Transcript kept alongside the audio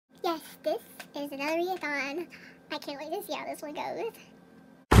This is another readathon. I can't wait to see how this one goes.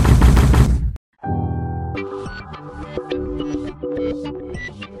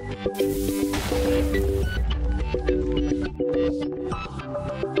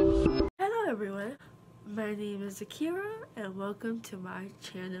 Hello everyone, my name is Zaquira and welcome to my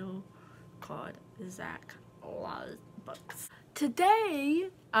channel called ZaqLovesBooks. Today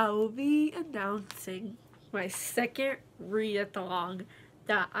I will be announcing my second readathon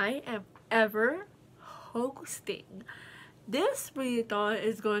that I am ever hosting. This readathon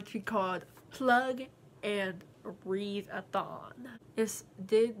is going to be called Plug and Read-A-Thon. It's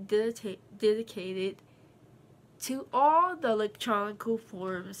dedicated to all the electronic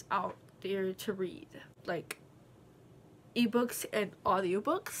forms out there to read, like ebooks and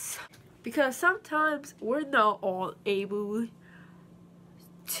audiobooks, because sometimes we're not all able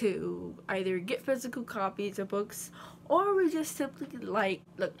to either get physical copies of books or we just simply like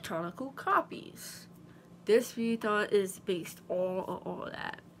electronic copies. This readathon is based all on all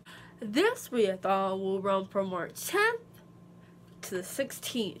that. This readathon will run from March 10th to the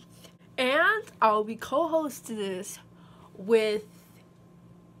 16th, and I'll be co-hosting this with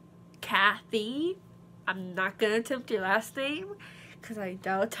Kathy. I'm not gonna attempt your last name because I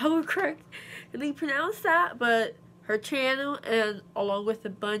doubt I will correctly pronounce that, but her channel, and along with a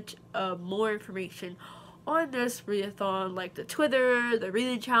bunch of more information on this readathon, like the Twitter, the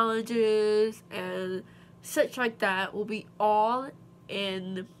reading challenges, and such like that, will be all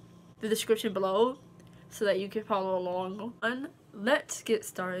in the description below so that you can follow along. And let's get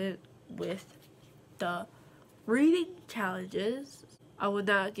started with the reading challenges. I will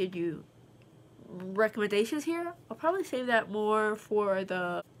not give you recommendations here. I'll probably save that more for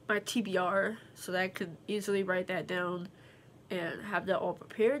my TBR so that I can easily write that down and have that all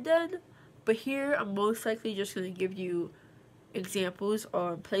prepared then. But here I'm most likely just going to give you examples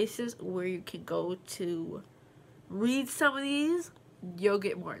on places where you can go to read some of these. You'll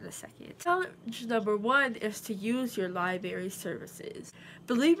get more in a second. Challenge number 1 is to use your library services.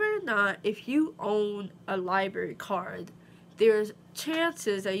 Believe it or not, if you own a library card, there's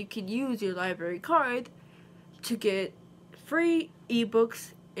chances that you can use your library card to get free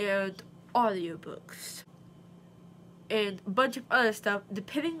ebooks and audiobooks and a bunch of other stuff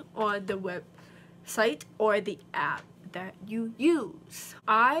depending on the website or the app that you use.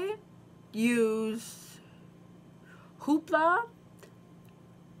 I use Hoopla,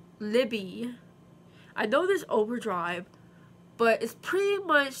 Libby. I know there's Overdrive, but it's pretty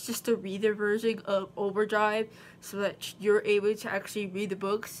much just a reader version of Overdrive so that you're able to actually read the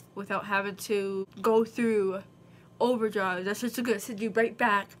books without having to go through Overdrive. That's just going to send you right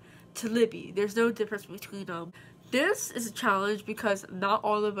back to Libby. There's no difference between them. This is a challenge because not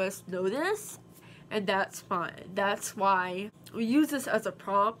all of us know this, and that's fine. That's why we use this as a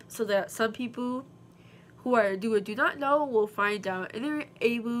prompt so that some people who are do or do not know will find out and they're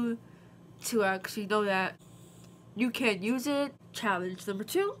able to actually know that you can use it. Challenge number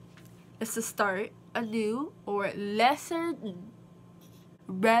 2 is to start a new or lesser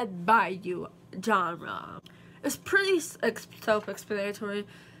read by you genre. It's pretty self-explanatory.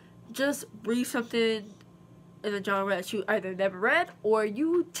 Just read something in a genre that you either never read or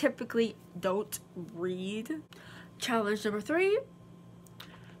you typically don't read. Challenge number 3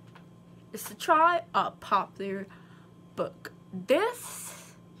 is to try a popular book.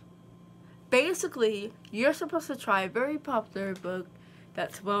 This, basically, you're supposed to try a very popular book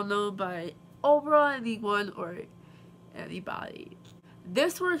that's well known by overall anyone or anybody.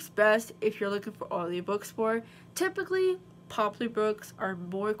 This works best if you're looking for audiobooks for. Typically, popular books are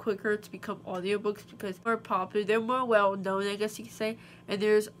more quicker to become audiobooks because they're more popular, they're more well known, I guess you could say, and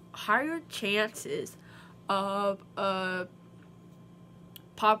there's higher chances of a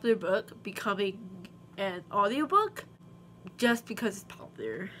popular book becoming an audiobook just because it's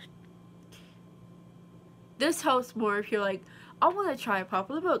popular. This helps more if you're like, I want to try a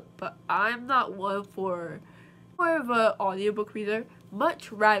popular book, but I'm not one for more of an audiobook reader,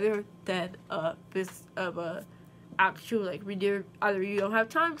 much rather than a actual like reader. Either you don't have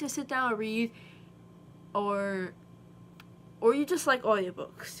time to sit down and read, or you just like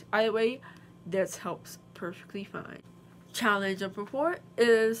audiobooks. Either way, this helps perfectly fine. Challenge number 4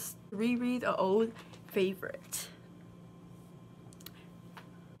 is reread an old favorite.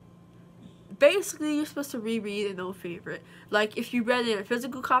 Basically, you're supposed to reread an old favorite. Like, if you read it in a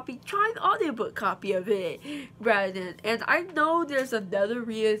physical copy, try an audiobook copy of it rather than. And I know there's another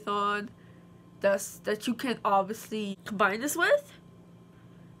readathon that you can obviously combine this with.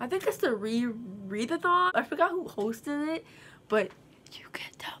 I think it's the Read-A-Thon. I forgot who hosted it, but you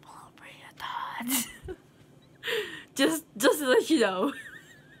can double readathons. just to let you know.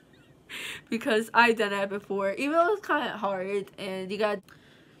 because I've done that before. Even though it's kind of hard, and you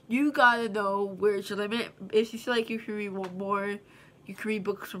gotta know where's your limit. If you feel like you can read one more, you can read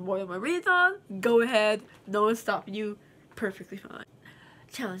books for more than one readathon, go ahead. No one's stopping you. Perfectly fine.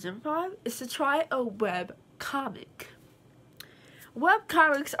 Challenge number 5 is to try a web comic. Web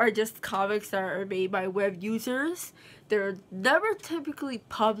comics are just comics that are made by web users. They're never typically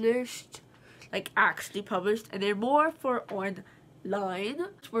published, like actually published, and they're more for online.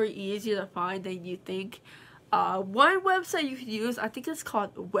 It's very easier to find than you think. One website you can use, I think it's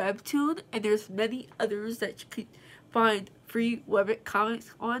called Webtoon, and there's many others that you could find free web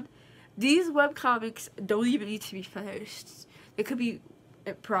comics on. These web comics don't even need to be finished. They could be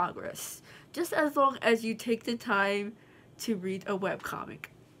in progress, just as long as you take the time to read a webcomic.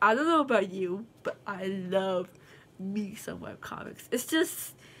 I don't know about you, but I love me some webcomics. It's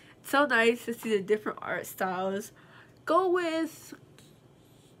just so nice to see the different art styles go with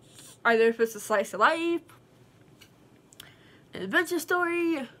either if it's a slice of life, an adventure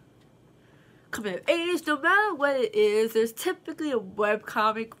story, coming of age. No matter what it is, there's typically a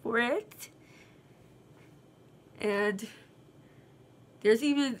webcomic for it. And there's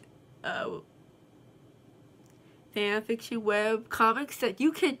even fan fiction web comics that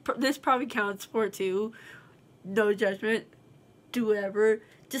you can, this probably counts for too. No judgment, do whatever,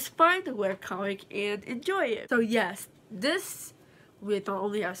 just find the web comic and enjoy it. So yes, this readathon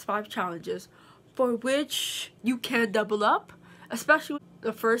only has 5 challenges for which you can double up, especially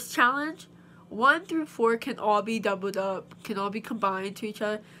the first challenge. 1 through 4 can all be doubled up, can all be combined to each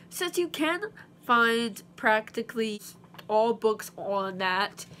other, since you can find practically all books on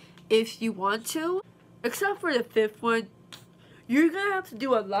that if you want to. Except for the 5th one, you're gonna have to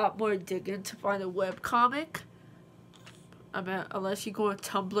do a lot more digging to find a webcomic. I mean, unless you go on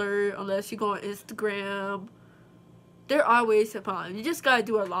Tumblr, unless you go on Instagram. There are ways to find them. You just gotta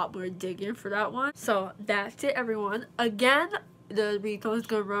do a lot more digging for that one. So that's it, everyone. Again, the readathon is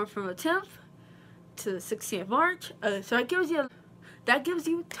gonna run from the 10th to the 16th of March. So that gives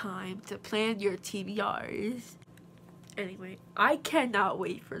you time to plan your TBRs. Anyway, I cannot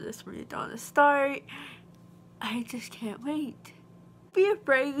wait for this readathon to start. I just can't wait. Be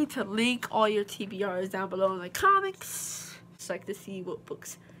afraid to link all your TBRs down below in the comments. Just like to see what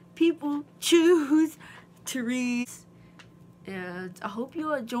books people choose to read. And I hope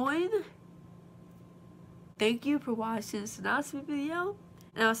you all join. Thank you for watching this announcement video.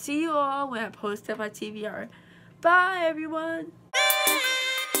 And I'll see you all when I post up my TBR. Bye, everyone.